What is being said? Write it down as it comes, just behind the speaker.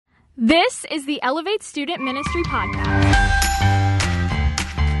This is the Elevate Student Ministry Podcast.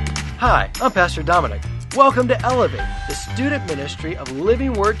 Hi, I'm Pastor Dominic. Welcome to Elevate, the student ministry of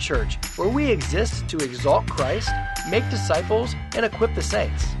Living Word Church, where we exist to exalt Christ, make disciples, and equip the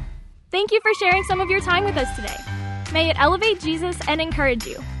saints. Thank you for sharing some of your time with us today. May it elevate Jesus and encourage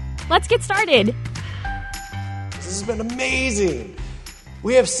you. Let's get started. This has been amazing.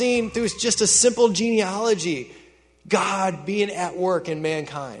 We have seen through just a simple genealogy, God being at work in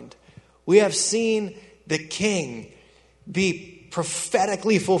mankind. We have seen the King be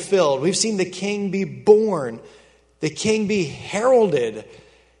prophetically fulfilled. We've seen the King be born. The King be heralded.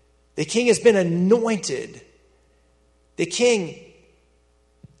 The King has been anointed. The King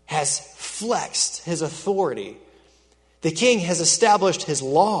has flexed his authority. The King has established his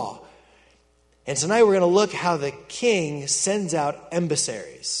law. And tonight we're going to look how the King sends out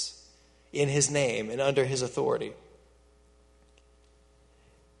emissaries in his name and under his authority.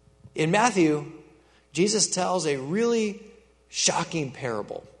 In Matthew, Jesus tells a really shocking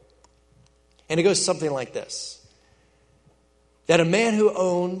parable. And it goes something like this. That a man who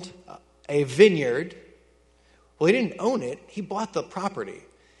owned a vineyard, well, he didn't own it, he bought the property.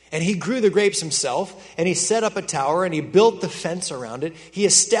 And he grew the grapes himself, and he set up a tower, and he built the fence around it. He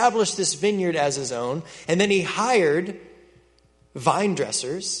established this vineyard as his own, and then he hired vine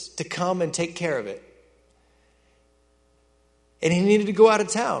dressers to come and take care of it. And he needed to go out of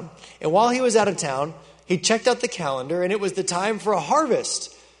town. And while he was out of town, he checked out the calendar, and it was the time for a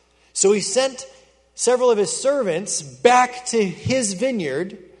harvest. So he sent several of his servants back to his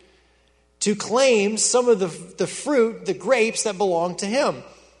vineyard to claim some of the fruit, the grapes that belonged to him.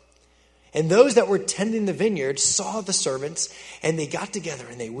 And those that were tending the vineyard saw the servants, and they got together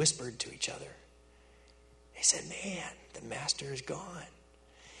and they whispered to each other. They said, man, the master is gone.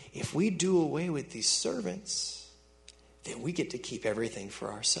 If we do away with these servants, then we get to keep everything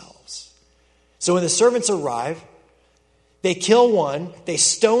for ourselves. So when the servants arrive, they kill one, they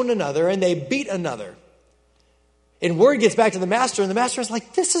stone another, and they beat another. And word gets back to the master, and the master is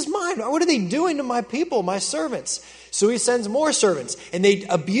like, this is mine. What are they doing to my people, my servants? So he sends more servants, and they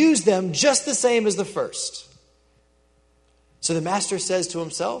abuse them just the same as the first. So the master says to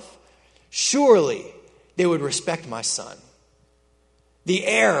himself, surely they would respect my son, the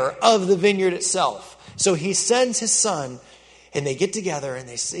heir of the vineyard itself. So he sends his son, and they get together, and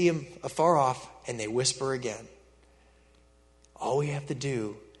they see him afar off, and they whisper again. All we have to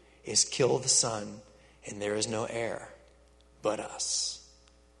do is kill the son, and there is no heir but us.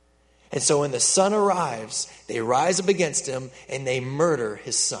 And so when the son arrives, they rise up against him, and they murder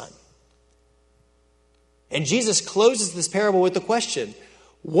his son. And Jesus closes this parable with the question,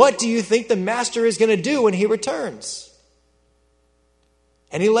 what do you think the master is going to do when he returns?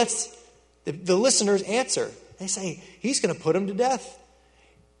 And he lets the listeners answer. They say, he's going to put them to death.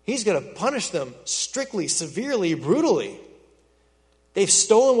 He's going to punish them strictly, severely, brutally. They've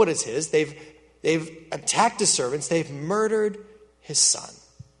stolen what is his. They've attacked his servants. They've murdered his son.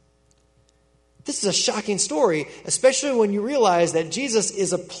 This is a shocking story, especially when you realize that Jesus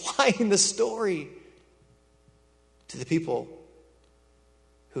is applying the story to the people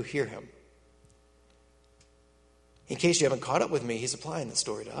who hear him. In case you haven't caught up with me, he's applying the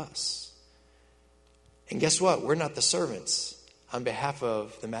story to us. And guess what? We're not the servants on behalf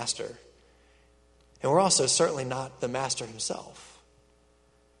of the master. And we're also certainly not the master himself.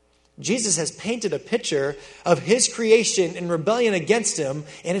 Jesus has painted a picture of his creation in rebellion against him,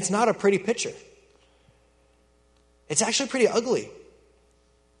 and it's not a pretty picture. It's actually pretty ugly.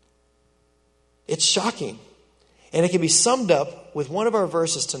 It's shocking. And it can be summed up with one of our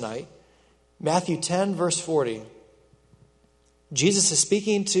verses tonight, Matthew 10, verse 40. Jesus is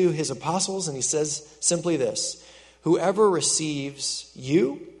speaking to his apostles, and he says simply this, whoever receives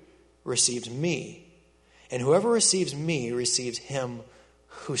you receives me, and whoever receives me receives him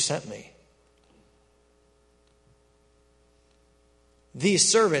who sent me. These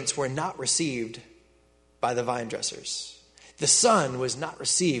servants were not received by the vine dressers. The son was not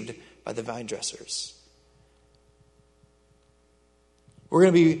received by the vine dressers. We're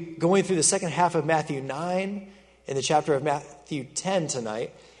going to be going through the second half of Matthew 9 in the chapter of Matthew 10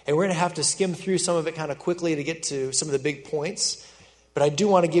 tonight. And we're going to have to skim through some of it kind of quickly to get to some of the big points. But I do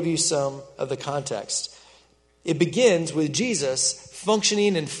want to give you some of the context. It begins with Jesus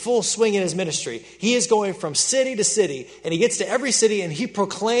functioning in full swing in his ministry. He is going from city to city, and he gets to every city and he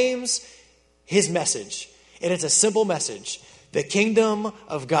proclaims his message. And it's a simple message. The kingdom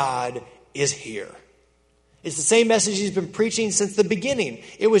of God is here. It's the same message he's been preaching since the beginning.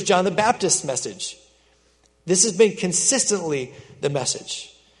 It was John the Baptist's message. This has been consistently the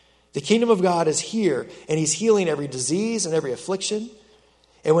message. The kingdom of God is here, and he's healing every disease and every affliction.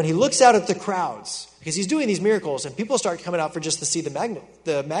 And when he looks out at the crowds, because he's doing these miracles, and people start coming out for just to see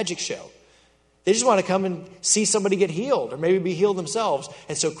the magic show. They just want to come and see somebody get healed or maybe be healed themselves.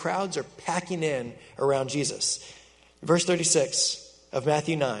 And so crowds are packing in around Jesus. Verse 36 of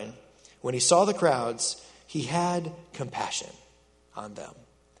Matthew 9, when he saw the crowds, he had compassion on them.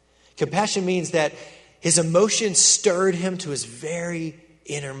 Compassion means that his emotion stirred him to his very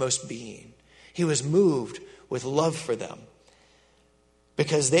innermost being. He was moved with love for them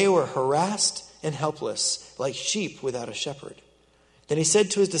because they were harassed and helpless like sheep without a shepherd. Then he said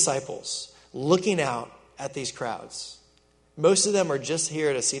to his disciples, looking out at these crowds, most of them are just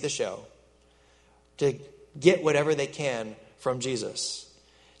here to see the show, to get whatever they can from Jesus.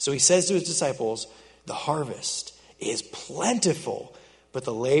 So he says to his disciples, the harvest is plentiful, but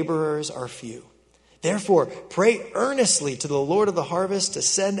the laborers are few. Therefore, pray earnestly to the Lord of the harvest to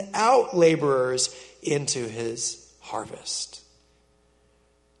send out laborers into his harvest.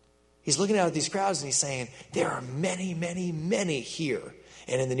 He's looking out at these crowds and he's saying, there are many, many, many here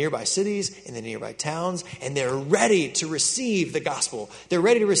and in the nearby cities, in the nearby towns, and they're ready to receive the gospel. They're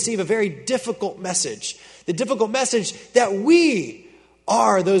ready to receive a very difficult message. The difficult message that we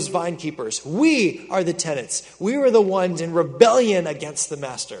are those vine keepers. We are the tenants. We were the ones in rebellion against the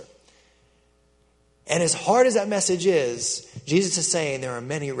master. And as hard as that message is, Jesus is saying there are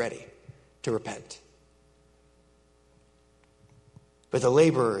many ready to repent. But the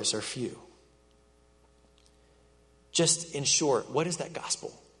laborers are few. Just in short, what is that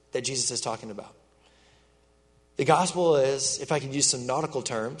gospel that Jesus is talking about? The gospel is, if I could use some nautical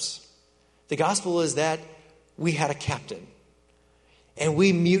terms, the gospel is that we had a captain and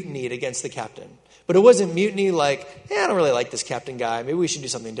we mutinied against the captain. But it wasn't mutiny like, I don't really like this captain guy. Maybe we should do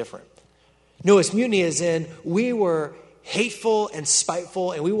something different. No, it's mutiny as in we were hateful and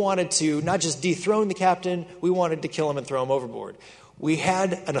spiteful and we wanted to not just dethrone the captain, we wanted to kill him and throw him overboard. We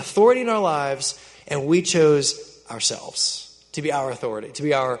had an authority in our lives and we chose ourselves to be our authority, to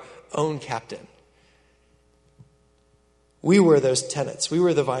be our own captain. We were those tenants. We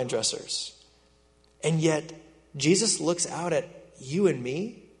were the vine dressers. And yet, Jesus looks out at you and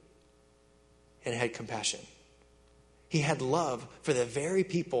me and had compassion. He had love for the very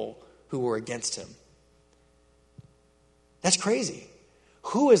people who were against him. That's crazy.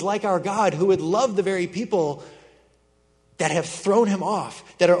 Who is like our God who would love the very people that have thrown him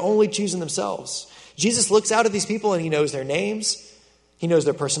off, that are only choosing themselves? Jesus looks out at these people and he knows their names. He knows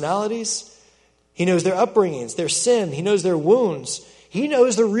their personalities. He knows their upbringings, their sin. He knows their wounds. He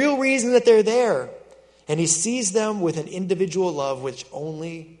knows the real reason that they're there. And he sees them with an individual love which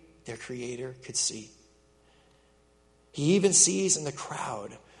only their Creator could see. He even sees in the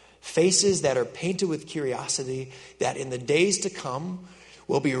crowd faces that are painted with curiosity that in the days to come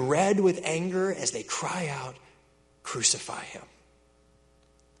will be red with anger as they cry out, "Crucify him."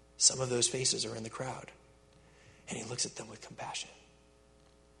 Some of those faces are in the crowd. And he looks at them with compassion.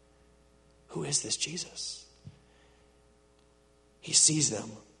 Who is this Jesus? He sees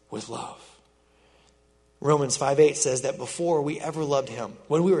them with love. Romans 5:8 says that before we ever loved him,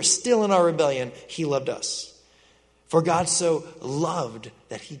 when we were still in our rebellion, he loved us. For God so loved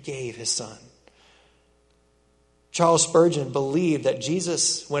that he gave his son. Charles Spurgeon believed that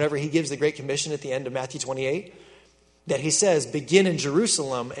Jesus, whenever he gives the Great Commission at the end of Matthew 28, that he says, begin in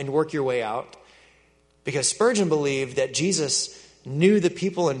Jerusalem and work your way out. Because Spurgeon believed that Jesus knew the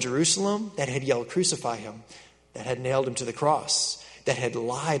people in Jerusalem that had yelled, "Crucify him," that had nailed him to the cross, that had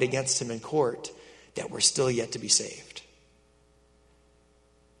lied against him in court, that were still yet to be saved.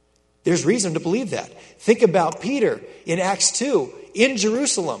 There's reason to believe that. Think about Peter in Acts 2 in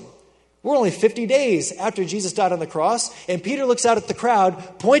Jerusalem. We're only 50 days after Jesus died on the cross, and Peter looks out at the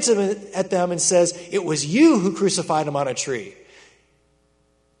crowd, points at them and says, "It was you who crucified him on a tree."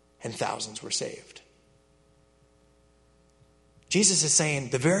 And thousands were saved. Jesus is saying,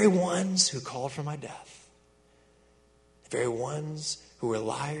 the very ones who called for my death, the very ones who were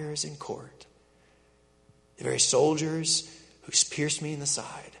liars in court, the very soldiers who pierced me in the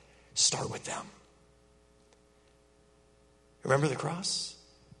side, start with them. Remember the cross?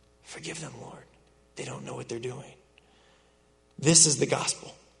 Forgive them, Lord. They don't know what they're doing. This is the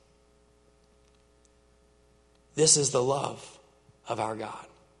gospel. This is the love of our God.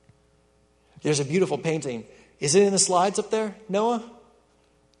 There's a beautiful painting. Is it in the slides up there, Noah?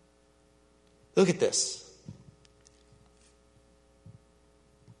 Look at this.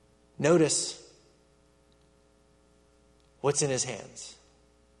 Notice what's in his hands.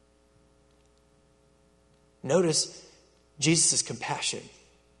 Notice Jesus' compassion.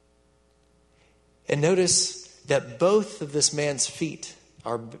 And notice that both of this man's feet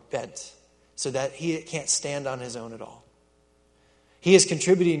are bent so that he can't stand on his own at all. He is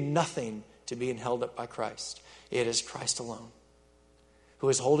contributing nothing to being held up by Christ. It is Christ alone who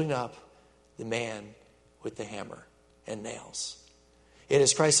is holding up the man with the hammer and nails. It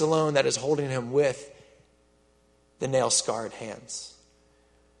is Christ alone that is holding him with the nail-scarred hands.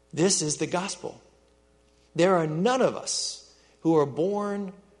 This is the gospel. There are none of us who are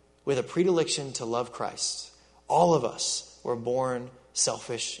born with a predilection to love Christ. All of us were born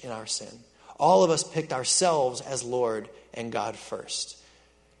selfish in our sin. All of us picked ourselves as Lord and God first.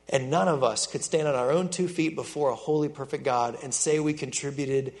 And none of us could stand on our own 2 feet before a holy, perfect God and say we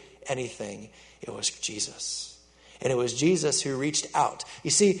contributed anything. It was Jesus. And it was Jesus who reached out. You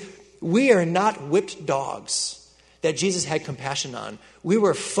see, we are not whipped dogs that Jesus had compassion on. We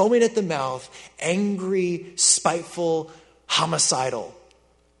were foaming at the mouth, angry, spiteful, homicidal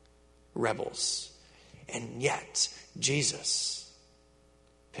rebels. And yet, Jesus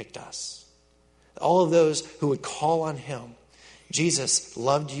picked us. All of those who would call on him, Jesus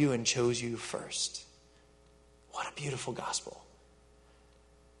loved you and chose you first. What a beautiful gospel.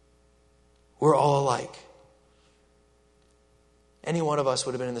 We're all alike. Any one of us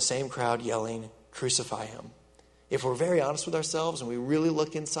would have been in the same crowd yelling, "Crucify him." If we're very honest with ourselves and we really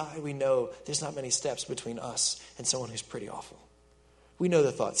look inside, we know there's not many steps between us and someone who's pretty awful. We know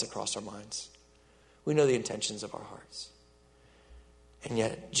the thoughts that cross our minds. We know the intentions of our hearts. And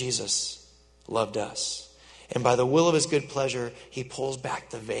yet, Jesus loved us. And by the will of his good pleasure, he pulls back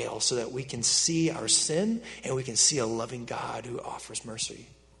the veil so that we can see our sin and we can see a loving God who offers mercy.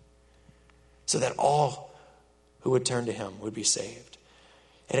 So that all who would turn to him would be saved.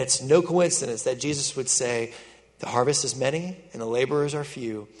 And it's no coincidence that Jesus would say, the harvest is many and the laborers are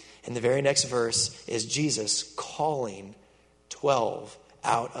few. And the very next verse is Jesus calling 12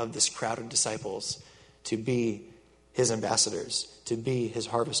 out of this crowd of disciples to be his ambassadors, to be his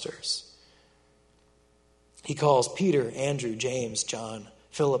harvesters. He calls Peter, Andrew, James, John,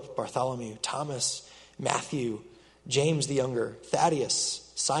 Philip, Bartholomew, Thomas, Matthew, James the younger, Thaddeus,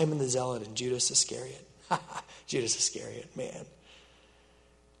 Simon the Zealot, and Judas Iscariot. Judas Iscariot, man.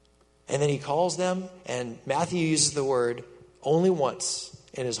 And then he calls them, and Matthew uses the word only once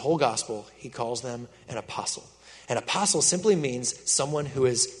in his whole gospel. He calls them an apostle. An apostle simply means someone who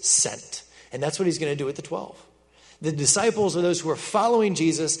is sent. And that's what he's going to do with the 12. The disciples are those who are following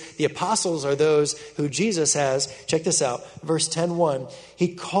Jesus. The apostles are those who Jesus has, check this out, verse 10:1.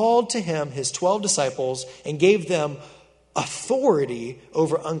 He called to him his 12 disciples and gave them authority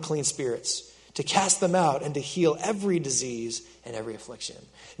over unclean spirits, to cast them out and to heal every disease and every affliction.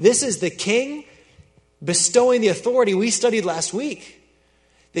 This is the king bestowing the authority we studied last week.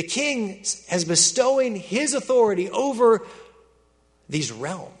 The king is bestowing his authority over these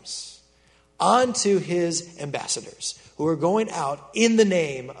realms onto his ambassadors who are going out in the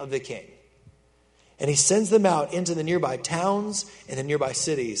name of the king. And he sends them out into the nearby towns and the nearby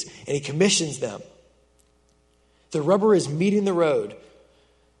cities, and he commissions them. The rubber is meeting the road.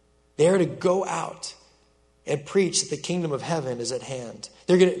 They are to go out and preach that the kingdom of heaven is at hand.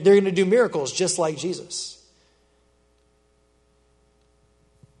 They're going to do miracles just like Jesus.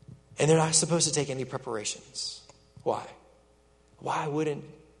 And they're not supposed to take any preparations. Why? Why wouldn't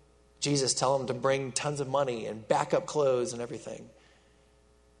Jesus tell them to bring tons of money and backup clothes and everything?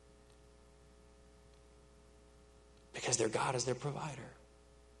 Because their God is their provider.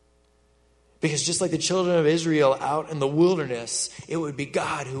 Because just like the children of Israel out in the wilderness, it would be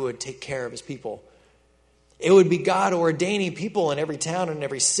God who would take care of his people. It would be God ordaining people in every town and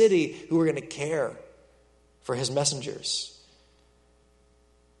every city who were going to care for his messengers.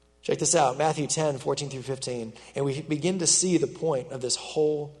 Check this out, Matthew 10:14-15. And we begin to see the point of this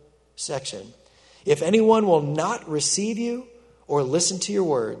whole section. If anyone will not receive you or listen to your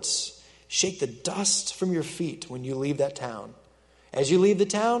words, shake the dust from your feet when you leave that town. As you leave the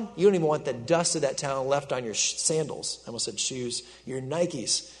town, you don't even want the dust of that town left on your sandals. I almost said shoes, your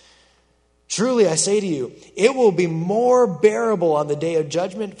Nikes. Truly, I say to you, it will be more bearable on the day of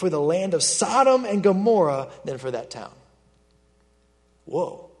judgment for the land of Sodom and Gomorrah than for that town.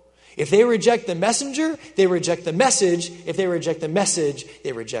 Whoa. If they reject the messenger, they reject the message. If they reject the message,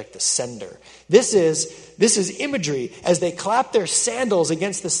 they reject the sender. This is imagery. As they clap their sandals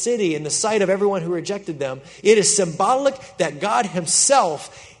against the city in the sight of everyone who rejected them, it is symbolic that God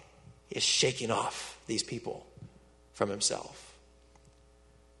himself is shaking off these people from himself.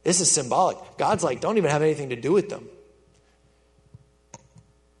 This is symbolic. God's like, don't even have anything to do with them.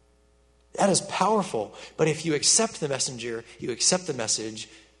 That is powerful. But if you accept the messenger, you accept the message,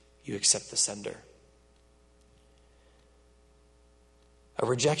 you accept the sender. A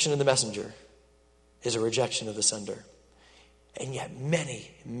rejection of the messenger is a rejection of the sender. And yet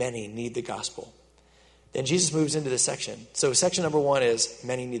many, many need the gospel. Then Jesus moves into this section. So section number 1 is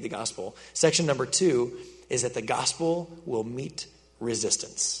many need the gospel. Section number 2 is that the gospel will meet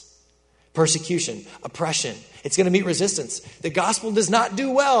resistance. Persecution, oppression, it's going to meet resistance. The gospel does not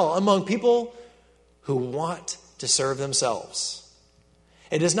do well among people who want to serve themselves.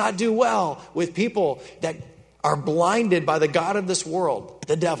 It does not do well with people that are blinded by the god of this world,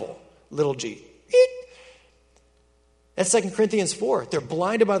 the devil, little g. That's 2 Corinthians 4. They're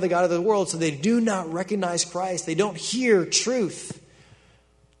blinded by the god of the world, so they do not recognize Christ. They don't hear truth.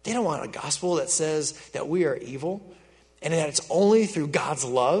 They don't want a gospel that says that we are evil and that it's only through God's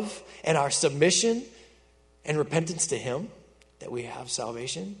love and our submission and repentance to him that we have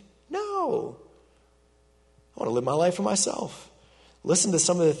salvation. No. I want to live my life for myself. Listen to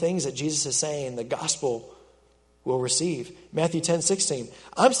some of the things that Jesus is saying the gospel will receive. Matthew 10:16.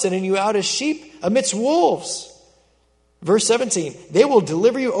 I'm sending you out as sheep amidst wolves. Verse 17. They will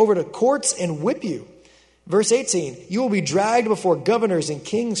deliver you over to courts and whip you. Verse 18. You will be dragged before governors and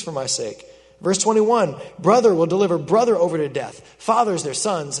kings for my sake. Verse 21. Brother will deliver brother over to death. Fathers their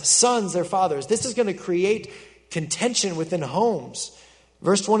sons. Sons their fathers. This is going to create contention within homes.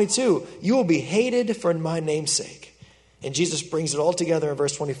 Verse 22. You will be hated for my name's sake. And Jesus brings it all together in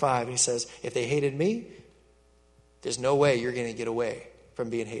verse 25. And he says, if they hated me, there's no way you're going to get away from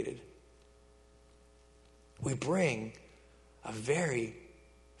being hated. We bring a very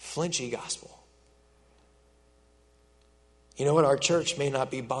flinchy gospel. You know what? Our church may not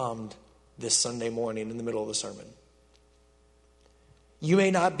be bombed this Sunday morning in the middle of the sermon. You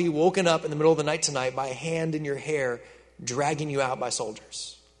may not be woken up in the middle of the night tonight by a hand in your hair dragging you out by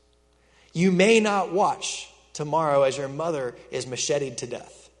soldiers. You may not watch tomorrow as your mother is macheted to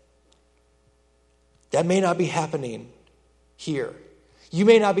death. That may not be happening here. You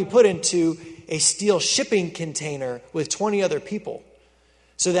may not be put into a steel shipping container with 20 other people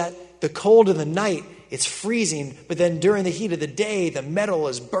so that the cold of the night, it's freezing, but then during the heat of the day, the metal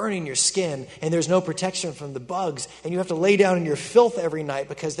is burning your skin and there's no protection from the bugs and you have to lay down in your filth every night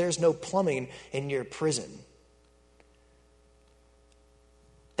because there's no plumbing in your prison.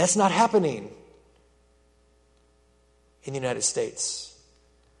 That's not happening in the United States.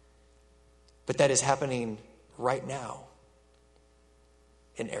 But that is happening right now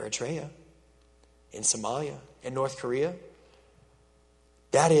in Eritrea, in Somalia, in North Korea.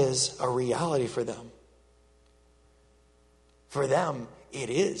 That is a reality for them. For them, it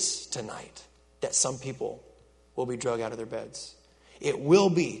is tonight that some people will be dragged out of their beds. It will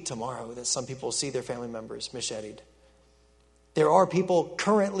be tomorrow that some people see their family members macheted. There are people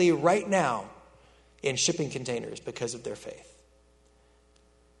currently right now in shipping containers because of their faith.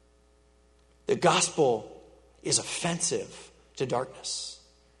 The gospel is offensive to darkness.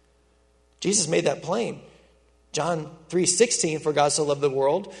 Jesus made that plain. John 3:16, for God so loved the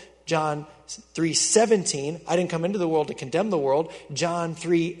world. John 3:17, I didn't come into the world to condemn the world. John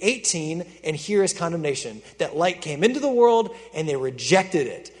 3:18, and here is condemnation. That light came into the world and they rejected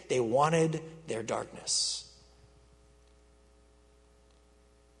it. They wanted their darkness.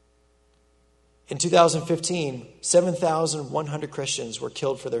 In 2015, 7,100 Christians were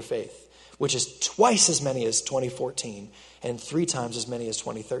killed for their faith, which is twice as many as 2014 and 3 times as many as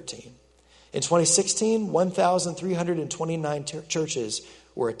 2013. In 2016, 1,329 churches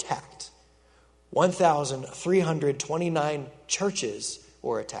were attacked. 1,329 churches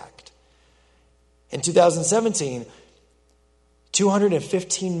were attacked. In 2017,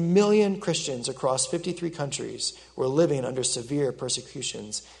 215 million Christians across 53 countries were living under severe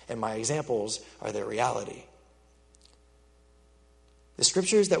persecutions, and my examples are their reality. The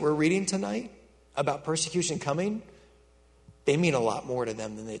scriptures that we're reading tonight about persecution coming, they mean a lot more to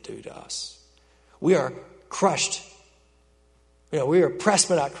them than they do to us. We are crushed. We are pressed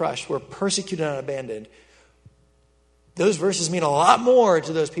but not crushed. We're persecuted and not abandoned. Those verses mean a lot more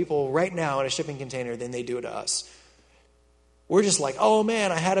to those people right now in a shipping container than they do to us. We're just like, oh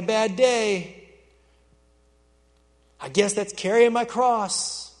man, I had a bad day. I guess that's carrying my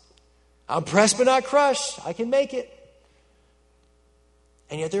cross. I'm pressed but not crushed. I can make it.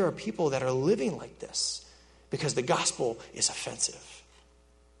 And yet there are people that are living like this because the gospel is offensive.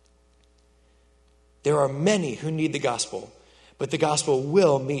 There are many who need the gospel, but the gospel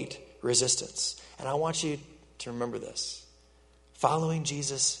will meet resistance. And I want you to remember this. Following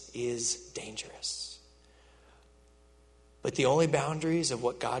Jesus is dangerous. But the only boundaries of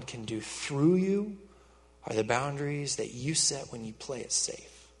what God can do through you are the boundaries that you set when you play it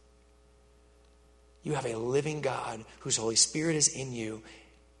safe. You have a living God whose Holy Spirit is in you,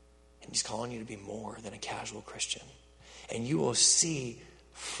 and he's calling you to be more than a casual Christian. And you will see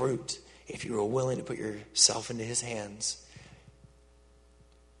fruit if you are willing to put yourself into his hands.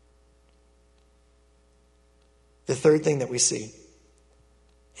 The third thing that we see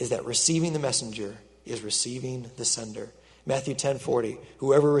is that receiving the messenger is receiving the sender. Matthew 10:40,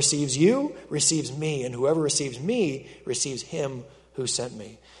 whoever receives you receives me, and whoever receives me receives him who sent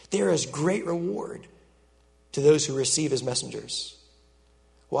me. There is great reward to those who receive his messengers.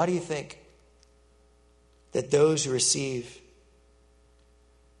 Why do you think that those who receive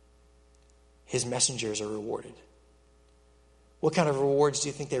his messengers are rewarded? What kind of rewards do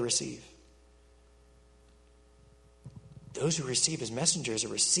you think they receive? Those who receive his messengers are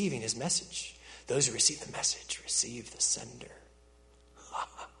receiving his message. Those who receive the message receive the sender.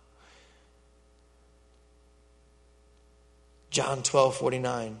 John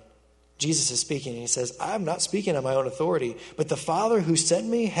 12:49. Jesus is speaking and he says, I am not speaking on my own authority, but the Father who sent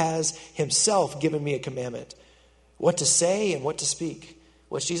me has himself given me a commandment, what to say and what to speak.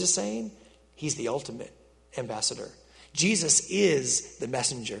 What's Jesus saying? He's the ultimate ambassador. Jesus is the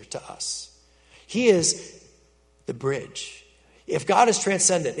messenger to us. He is the bridge. If God is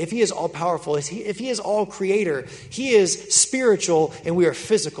transcendent, if he is all powerful, if he is all creator, he is spiritual and we are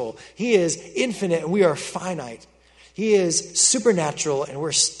physical. He is infinite and we are finite. He is supernatural and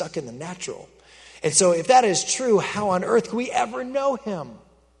we're stuck in the natural. And so if that is true, how on earth can we ever know him?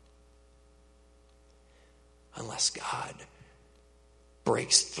 Unless God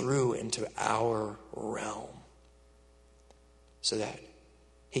breaks through into our realm so that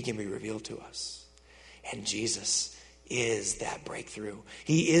he can be revealed to us. And Jesus is that breakthrough.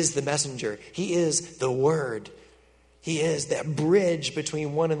 He is the messenger. He is the word. He is that bridge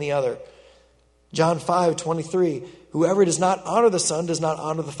between one and the other. John 5:23, whoever does not honor the Son does not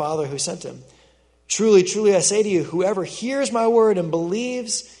honor the Father who sent him. Truly, truly, I say to you, whoever hears my word and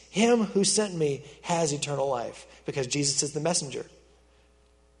believes him who sent me has eternal life, because Jesus is the messenger.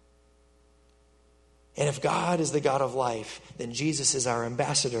 And if God is the God of life, then Jesus is our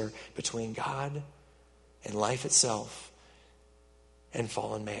ambassador between God and life itself and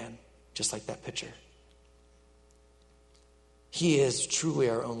fallen man, just like that picture. He is truly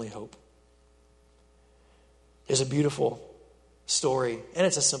our only hope. There's a beautiful story, and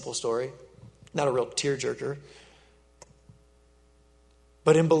it's a simple story, not a real tearjerker.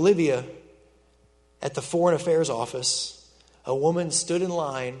 But in Bolivia, at the Foreign Affairs Office, a woman stood in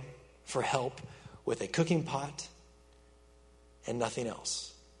line for help with a cooking pot and nothing else.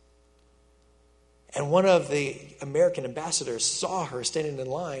 And one of the American ambassadors saw her standing in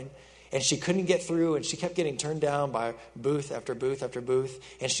line, and she couldn't get through, and she kept getting turned down by booth after booth after booth,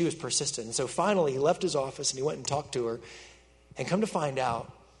 and she was persistent. And so finally, he left his office, and he went and talked to her. And come to find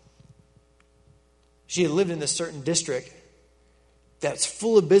out, she had lived in this certain district that's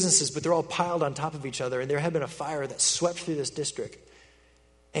full of businesses, but they're all piled on top of each other, and there had been a fire that swept through this district.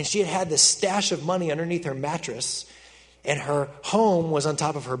 And she had had this stash of money underneath her mattress, and her home was on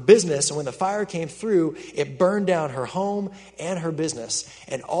top of her business. And when the fire came through, it burned down her home and her business.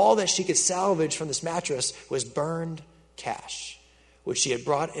 And all that she could salvage from this mattress was burned cash, which she had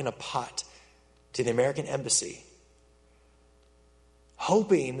brought in a pot to the American embassy,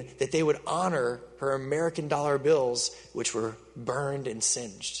 hoping that they would honor her American dollar bills, which were burned and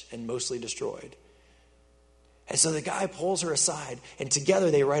singed and mostly destroyed. And so the guy pulls her aside, and together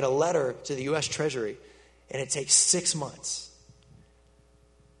they write a letter to the U.S. Treasury. And it takes 6 months.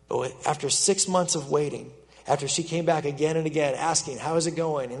 But after 6 months of waiting, after she came back again and again asking, how is it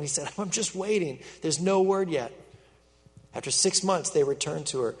going? And he said, I'm just waiting. There's no word yet. After 6 months, they returned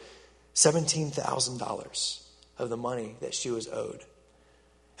to her $17,000 of the money that she was owed.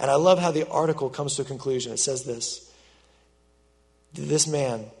 And I love how the article comes to a conclusion. It says this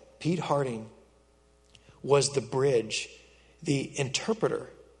man, Pete Harding, was the bridge, the interpreter,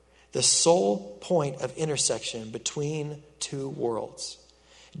 the sole point of intersection between two worlds,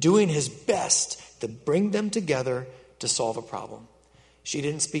 doing his best to bring them together to solve a problem. She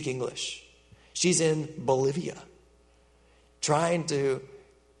didn't speak English. She's in Bolivia, trying to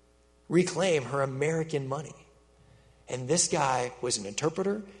reclaim her American money. And this guy was an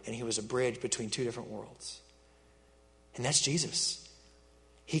interpreter, and he was a bridge between two different worlds. And that's Jesus.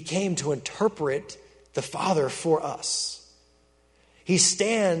 He came to interpret the Father for us. He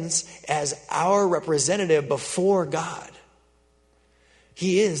stands as our representative before God.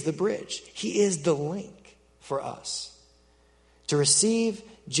 He is the bridge. He is the link for us. To receive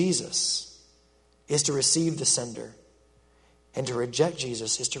Jesus is to receive the sender. And to reject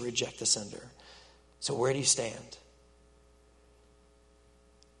Jesus is to reject the sender. So where do you stand?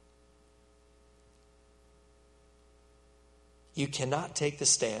 You cannot take the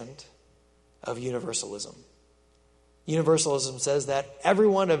stand of universalism. Universalism says that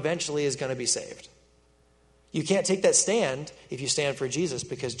everyone eventually is going to be saved. You can't take that stand if you stand for Jesus,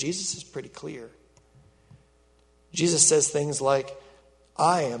 because Jesus is pretty clear. Jesus says things like,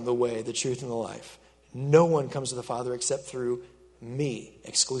 I am the way, the truth, and the life. No one comes to the Father except through me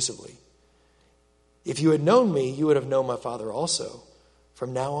exclusively. If you had known me, you would have known my Father also.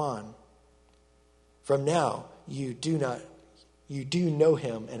 From now, you do know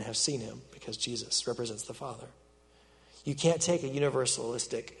him and have seen him, because Jesus represents the Father. You can't take a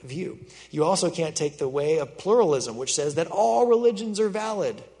universalistic view. You also can't take the way of pluralism, which says that all religions are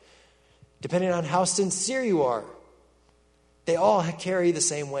valid, depending on how sincere you are. They all carry the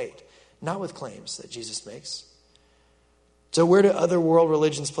same weight, not with claims that Jesus makes. So where do other world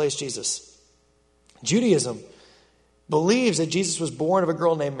religions place Jesus? Judaism believes that Jesus was born of a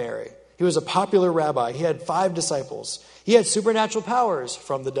girl named Mary. He was a popular rabbi. He had 5 disciples. He had supernatural powers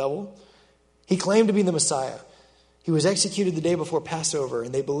from the devil. He claimed to be the Messiah. He was executed the day before Passover,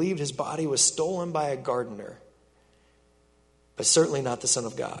 and they believed his body was stolen by a gardener, but certainly not the Son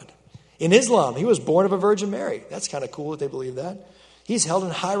of God. In Islam, he was born of a Virgin Mary. That's kind of cool that they believe that. He's held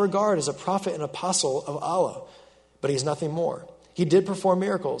in high regard as a prophet and apostle of Allah, but he's nothing more. He did perform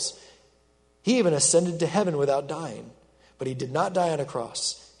miracles. He even ascended to heaven without dying, but he did not die on a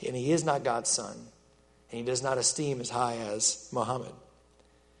cross, and he is not God's son, and he does not esteem as high as Muhammad.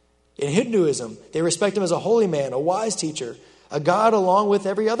 In Hinduism, they respect him as a holy man, a wise teacher, a god along with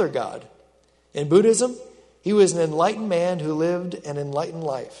every other god. In Buddhism, he was an enlightened man who lived an enlightened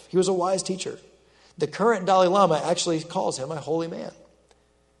life. He was a wise teacher. The current Dalai Lama actually calls him a holy man,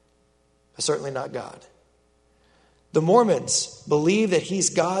 but certainly not God. The Mormons believe that he's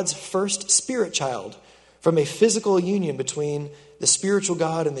God's first spirit child from a physical union between the spiritual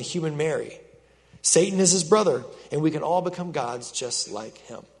God and the human Mary. Satan is his brother, and we can all become gods just like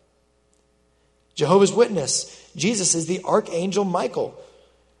him. Jehovah's Witness, Jesus is the Archangel Michael,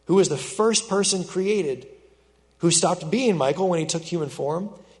 who was the first person created who stopped being Michael when he took human form.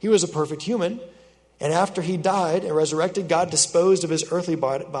 He was a perfect human, and after he died and resurrected, God disposed of his earthly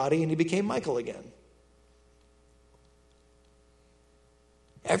body and he became Michael again.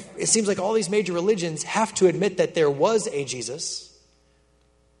 It seems like all these major religions have to admit that there was a Jesus.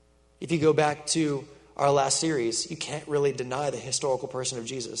 If you go back to our last series, you can't really deny the historical person of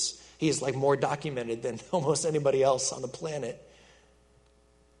Jesus. He is like more documented than almost anybody else on the planet.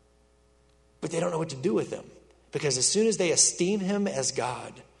 But they don't know what to do with him, because as soon as they esteem him as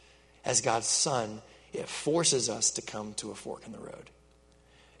God, as God's son, it forces us to come to a fork in the road.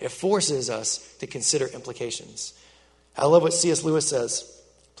 It forces us to consider implications. I love what C.S. Lewis says.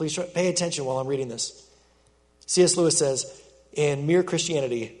 Please pay attention while I'm reading this. C.S. Lewis says in Mere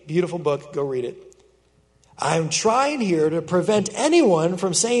Christianity, beautiful book, go read it. I'm trying here to prevent anyone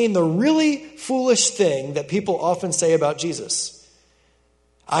from saying the really foolish thing that people often say about Jesus.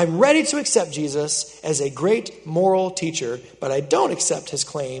 I'm ready to accept Jesus as a great moral teacher, but I don't accept his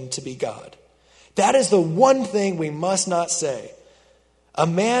claim to be God. That is the one thing we must not say. A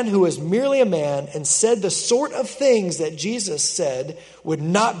man who is merely a man and said the sort of things that Jesus said would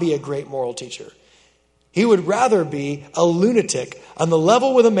not be a great moral teacher. He would rather be a lunatic on the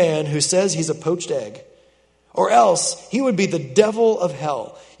level with a man who says he's a poached egg. Or else he would be the devil of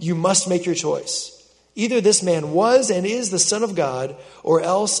hell. You must make your choice. Either this man was and is the Son of God, or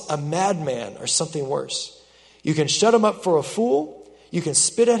else a madman or something worse. You can shut him up for a fool. You can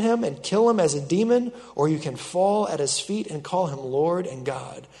spit at him and kill him as a demon, or you can fall at his feet and call him Lord and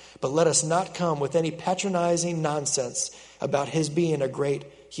God. But let us not come with any patronizing nonsense about his being a great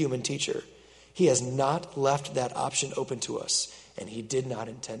human teacher. He has not left that option open to us, and he did not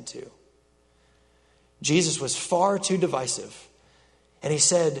intend to. Jesus was far too divisive, and he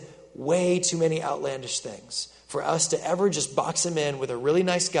said way too many outlandish things for us to ever just box him in with a really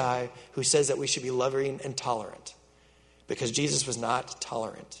nice guy who says that we should be loving and tolerant. Because Jesus was not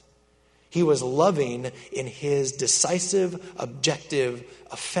tolerant. He was loving in his decisive, objective,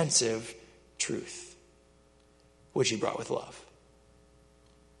 offensive truth, which he brought with love.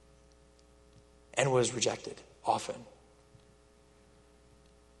 And was rejected often.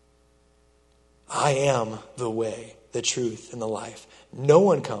 I am the way, the truth, and the life. No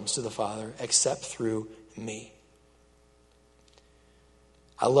one comes to the Father except through me.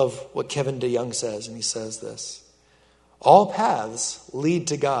 I love what Kevin DeYoung says, and he says this. All paths lead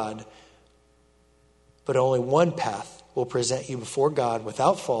to God, but only one path will present you before God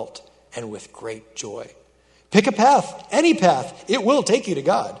without fault and with great joy. Pick a path, any path. It will take you to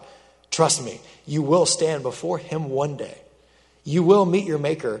God. Trust me, you will stand before him one day. You will meet your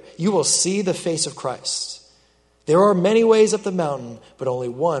Maker. You will see the face of Christ. There are many ways up the mountain, but only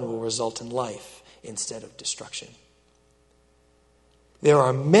one will result in life instead of destruction. There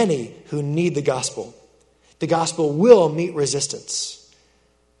are many who need the gospel. The gospel will meet resistance,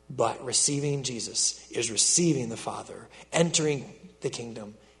 But receiving Jesus is receiving the Father, entering the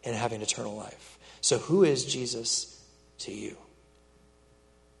kingdom, and having eternal life. So who is Jesus to you?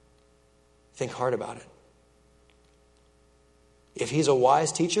 Think hard about it. If he's a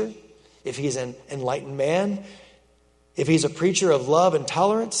wise teacher, if he's an enlightened man, if he's a preacher of love and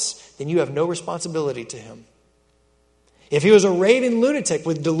tolerance, then you have no responsibility to him. If he was a raving lunatic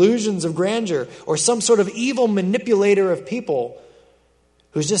with delusions of grandeur, or some sort of evil manipulator of people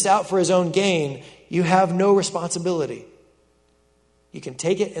who's just out for his own gain, you have no responsibility. You can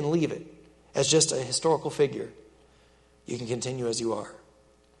take it and leave it as just a historical figure. You can continue as you are.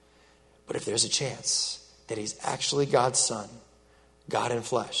 But if there's a chance that he's actually God's son, God in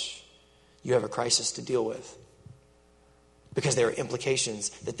flesh, you have a crisis to deal with. Because there are implications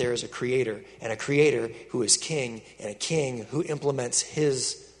that there is a creator, and a creator who is king, and a king who implements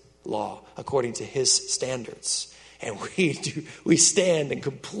his law according to his standards. And we stand in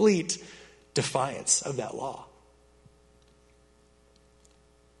complete defiance of that law.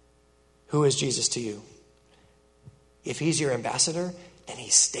 Who is Jesus to you? If he's your ambassador, then he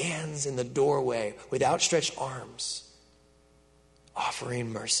stands in the doorway with outstretched arms,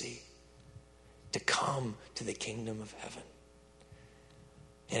 offering mercy to come to the kingdom of heaven.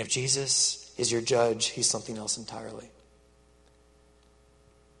 And if Jesus is your judge, he's something else entirely.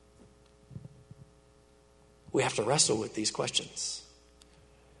 We have to wrestle with these questions.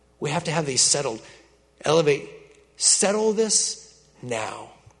 We have to have these settled. Settle this now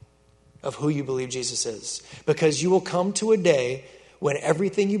of who you believe Jesus is. Because you will come to a day when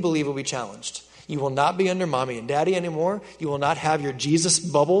everything you believe will be challenged. You will not be under mommy and daddy anymore. You will not have your Jesus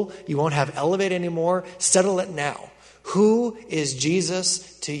bubble. You won't have Elevate anymore. Settle it now. Who is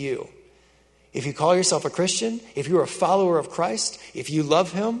Jesus to you? If you call yourself a Christian, if you're a follower of Christ, if you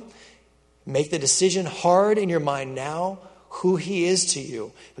love him, make the decision hard in your mind now who he is to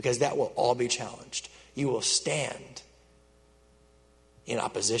you, because that will all be challenged. You will stand in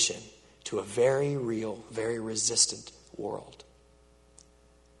opposition to a very real, very resistant world.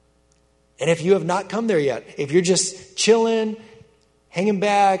 And if you have not come there yet, if you're just chilling, hanging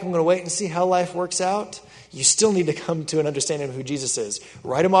back, I'm going to wait and see how life works out, you still need to come to an understanding of who Jesus is.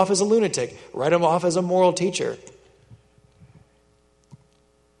 Write him off as a lunatic. Write him off as a moral teacher.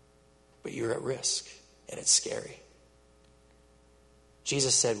 But you're at risk, and it's scary.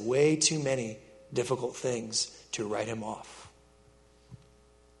 Jesus said way too many difficult things to write him off.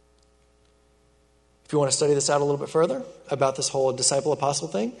 If you want to study this out a little bit further about this whole disciple-apostle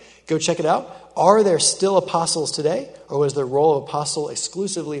thing, go check it out. Are there still apostles today, or was the role of apostle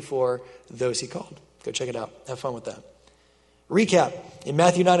exclusively for those he called? Go check it out. Have fun with that. Recap. In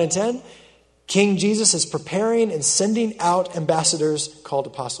Matthew 9 and 10, King Jesus is preparing and sending out ambassadors called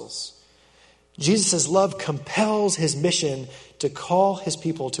apostles. Jesus' love compels his mission to call his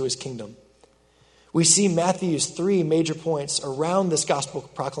people to his kingdom. We see Matthew's 3 major points around this gospel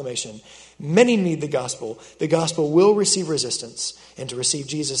proclamation. Many need the gospel. The gospel will receive resistance, and to receive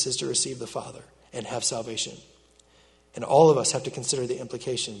Jesus is to receive the Father and have salvation. And all of us have to consider the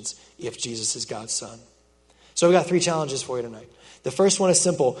implications if Jesus is God's son. So we've got 3 challenges for you tonight. The first one is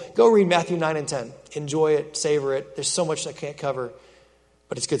simple. Go read Matthew 9 and 10. Enjoy it, savor it. There's so much I can't cover,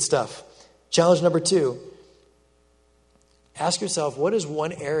 but it's good stuff. Challenge number 2. Ask yourself, what is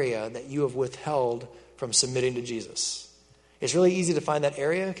one area that you have withheld from submitting to Jesus? It's really easy to find that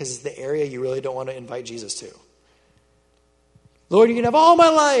area because it's the area you really don't want to invite Jesus to. Lord, you can have all my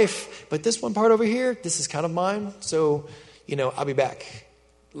life, but this one part over here, this is kind of mine. So, I'll be back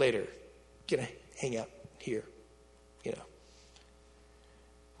later. Gonna hang out here,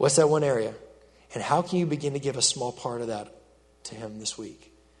 What's that one area? And how can you begin to give a small part of that to him this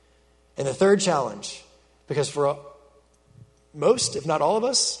week? And the third challenge, because for most, if not all of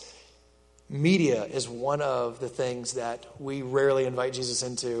us, media is one of the things that we rarely invite Jesus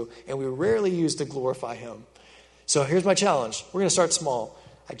into, and we rarely use to glorify him. So here's my challenge. We're going to start small.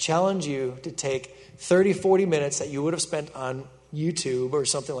 I challenge you to take 30, 40 minutes that you would have spent on YouTube or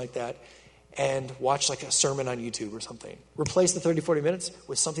something like that and watch like a sermon on YouTube or something. Replace the 30, 40 minutes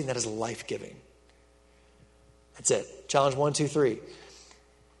with something that is life-giving. That's it. Challenge 1, 2, 3.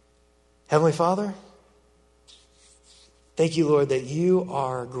 Heavenly Father, thank you, Lord, that you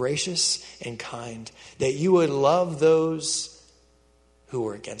are gracious and kind, that you would love those who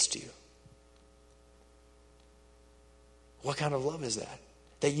were against you. What kind of love is that?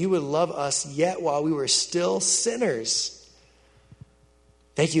 That you would love us yet while we were still sinners.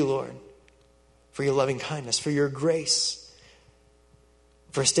 Thank you, Lord, for your loving kindness, for your grace,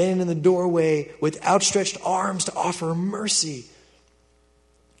 for standing in the doorway with outstretched arms to offer mercy.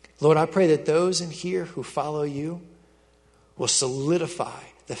 Lord, I pray that those in here who follow you will solidify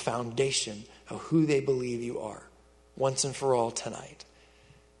the foundation of who they believe you are once and for all tonight.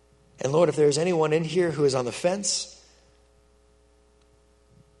 And Lord, if there's anyone in here who is on the fence,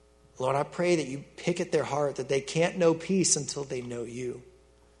 Lord, I pray that you pick at their heart that they can't know peace until they know you.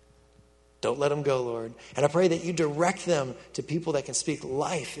 Don't let them go, Lord. And I pray that you direct them to people that can speak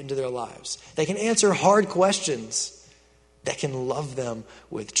life into their lives. They can answer hard questions. That can love them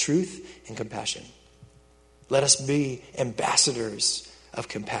with truth and compassion. Let us be ambassadors of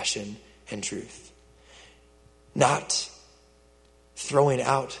compassion and truth. Not throwing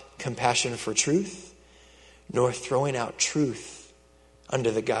out compassion for truth, nor throwing out truth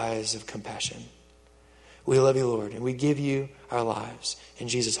under the guise of compassion. We love you, Lord, and we give you our lives. In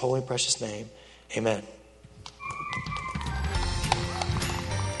Jesus' holy and precious name, amen.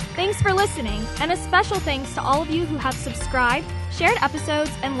 Thanks for listening, and a special thanks to all of you who have subscribed, shared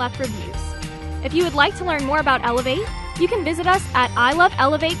episodes, and left reviews. If you would like to learn more about Elevate, you can visit us at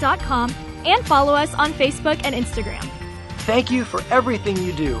iloveelevate.com and follow us on Facebook and Instagram. Thank you for everything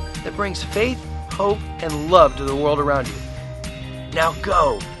you do that brings faith, hope, and love to the world around you. Now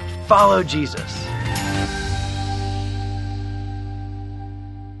go, follow Jesus.